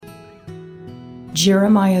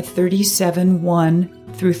Jeremiah 37:1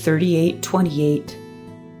 through 38:28.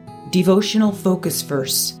 Devotional focus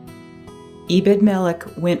verse. Ebed-melech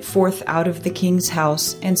went forth out of the king's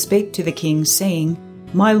house and spake to the king, saying,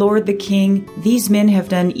 My lord the king, these men have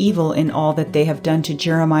done evil in all that they have done to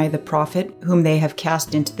Jeremiah the prophet, whom they have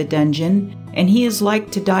cast into the dungeon, and he is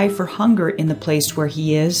like to die for hunger in the place where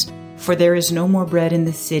he is, for there is no more bread in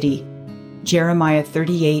the city. Jeremiah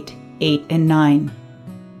 38:8 and 9.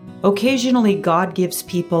 Occasionally, God gives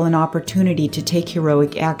people an opportunity to take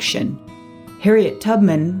heroic action. Harriet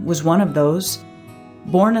Tubman was one of those.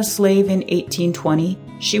 Born a slave in 1820,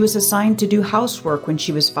 she was assigned to do housework when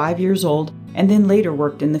she was 5 years old and then later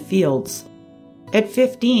worked in the fields. At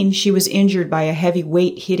 15, she was injured by a heavy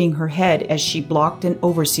weight hitting her head as she blocked an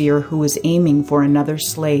overseer who was aiming for another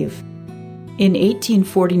slave. In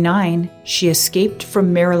 1849, she escaped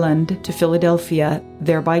from Maryland to Philadelphia,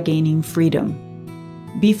 thereby gaining freedom.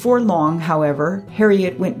 Before long, however,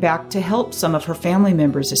 Harriet went back to help some of her family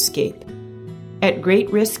members escape. At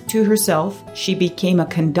great risk to herself, she became a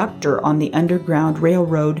conductor on the Underground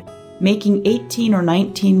Railroad, making 18 or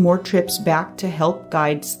 19 more trips back to help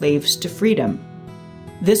guide slaves to freedom.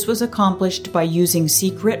 This was accomplished by using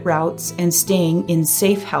secret routes and staying in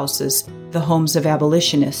safe houses, the homes of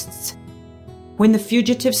abolitionists. When the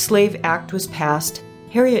Fugitive Slave Act was passed,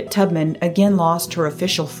 Harriet Tubman again lost her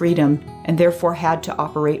official freedom and therefore had to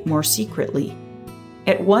operate more secretly.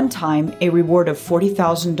 At one time, a reward of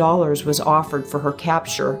 $40,000 was offered for her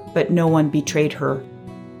capture, but no one betrayed her.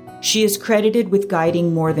 She is credited with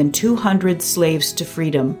guiding more than 200 slaves to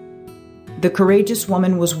freedom. The courageous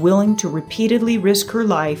woman was willing to repeatedly risk her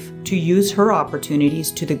life to use her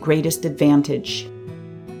opportunities to the greatest advantage.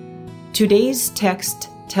 Today's text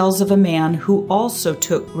tells of a man who also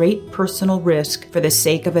took great personal risk for the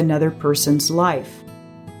sake of another person's life.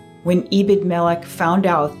 When Ebed-melech found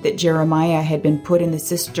out that Jeremiah had been put in the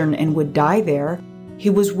cistern and would die there,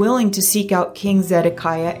 he was willing to seek out King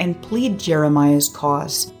Zedekiah and plead Jeremiah's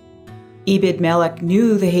cause. Ebed-melech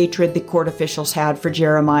knew the hatred the court officials had for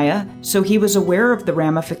Jeremiah, so he was aware of the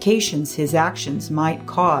ramifications his actions might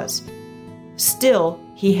cause. Still,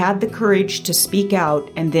 he had the courage to speak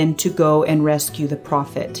out and then to go and rescue the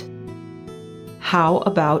prophet. How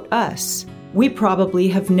about us? We probably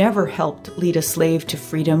have never helped lead a slave to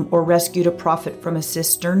freedom or rescued a prophet from a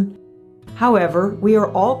cistern. However, we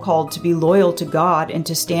are all called to be loyal to God and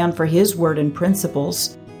to stand for His word and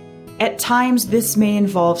principles. At times, this may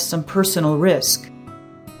involve some personal risk.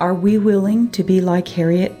 Are we willing to be like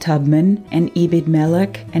Harriet Tubman and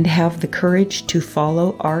Ebed-melech and have the courage to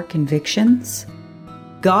follow our convictions?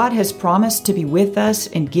 God has promised to be with us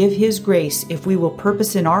and give His grace if we will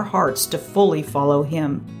purpose in our hearts to fully follow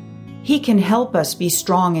Him. He can help us be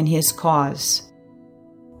strong in His cause.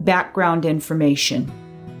 Background information.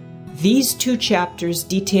 These 2 chapters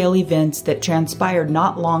detail events that transpired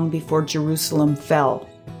not long before Jerusalem fell.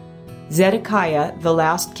 Zedekiah, the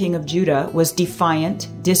last king of Judah, was defiant,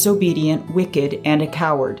 disobedient, wicked, and a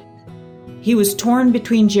coward. He was torn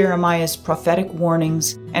between Jeremiah's prophetic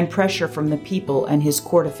warnings and pressure from the people and his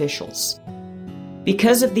court officials.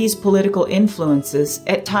 Because of these political influences,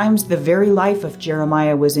 at times the very life of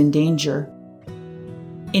Jeremiah was in danger.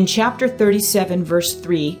 In chapter 37, verse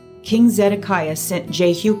 3, King Zedekiah sent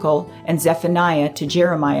Jehucal and Zephaniah to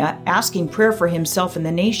Jeremiah, asking prayer for himself and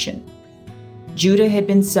the nation. Judah had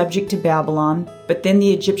been subject to Babylon, but then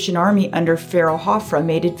the Egyptian army under Pharaoh Hophra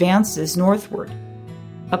made advances northward.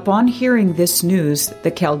 Upon hearing this news,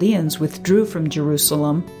 the Chaldeans withdrew from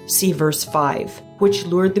Jerusalem, see verse 5, which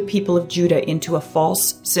lured the people of Judah into a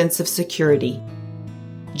false sense of security.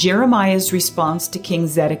 Jeremiah's response to King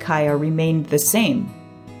Zedekiah remained the same.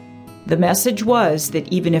 The message was that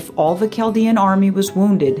even if all the Chaldean army was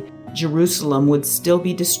wounded, Jerusalem would still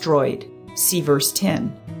be destroyed, see verse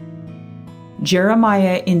 10.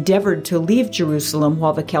 Jeremiah endeavored to leave Jerusalem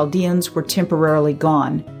while the Chaldeans were temporarily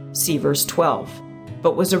gone, see verse 12.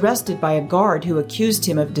 But was arrested by a guard who accused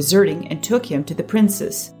him of deserting and took him to the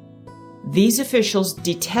princes. These officials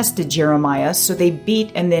detested Jeremiah, so they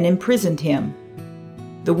beat and then imprisoned him.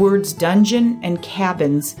 The words dungeon and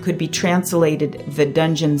cabins could be translated the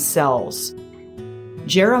dungeon cells.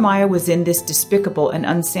 Jeremiah was in this despicable and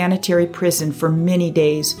unsanitary prison for many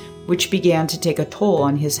days, which began to take a toll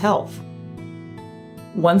on his health.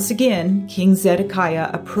 Once again, King Zedekiah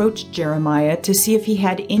approached Jeremiah to see if he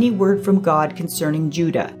had any word from God concerning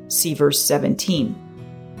Judah. See verse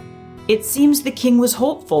 17. It seems the king was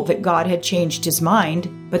hopeful that God had changed his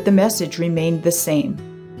mind, but the message remained the same.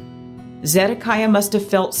 Zedekiah must have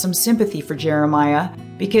felt some sympathy for Jeremiah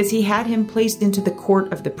because he had him placed into the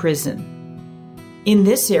court of the prison. In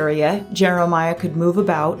this area, Jeremiah could move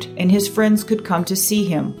about and his friends could come to see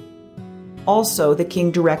him. Also, the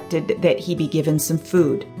king directed that he be given some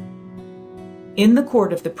food. In the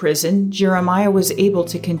court of the prison, Jeremiah was able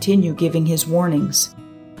to continue giving his warnings.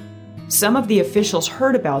 Some of the officials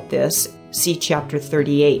heard about this, see chapter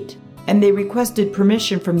 38, and they requested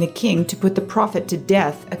permission from the king to put the prophet to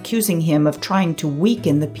death, accusing him of trying to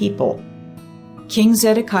weaken the people. King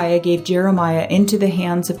Zedekiah gave Jeremiah into the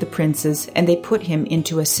hands of the princes, and they put him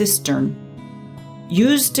into a cistern.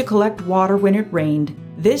 Used to collect water when it rained,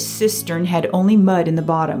 this cistern had only mud in the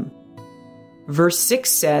bottom. Verse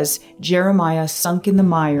 6 says, Jeremiah sunk in the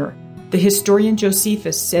mire. The historian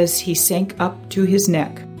Josephus says he sank up to his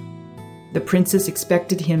neck. The princes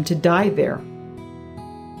expected him to die there.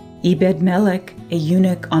 Ebed-melech, a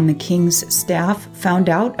eunuch on the king's staff, found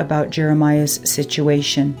out about Jeremiah's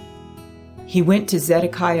situation. He went to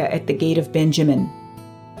Zedekiah at the gate of Benjamin.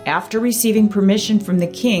 After receiving permission from the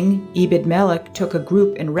king, Ebed-melech took a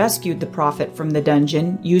group and rescued the prophet from the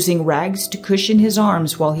dungeon, using rags to cushion his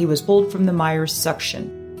arms while he was pulled from the mire's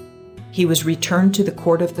suction. He was returned to the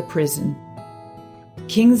court of the prison.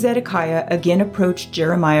 King Zedekiah again approached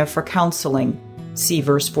Jeremiah for counseling. See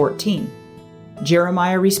verse 14.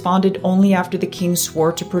 Jeremiah responded only after the king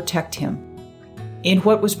swore to protect him. In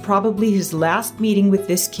what was probably his last meeting with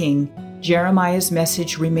this king, Jeremiah's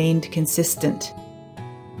message remained consistent.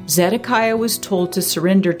 Zedekiah was told to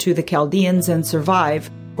surrender to the Chaldeans and survive,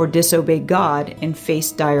 or disobey God and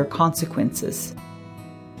face dire consequences.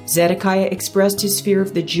 Zedekiah expressed his fear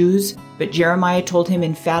of the Jews, but Jeremiah told him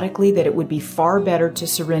emphatically that it would be far better to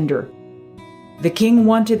surrender. The king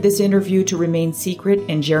wanted this interview to remain secret,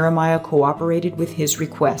 and Jeremiah cooperated with his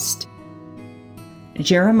request.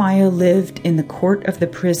 Jeremiah lived in the court of the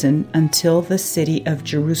prison until the city of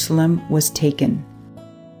Jerusalem was taken.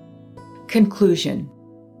 Conclusion.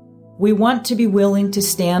 We want to be willing to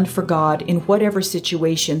stand for God in whatever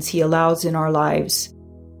situations He allows in our lives.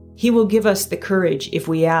 He will give us the courage if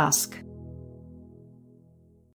we ask.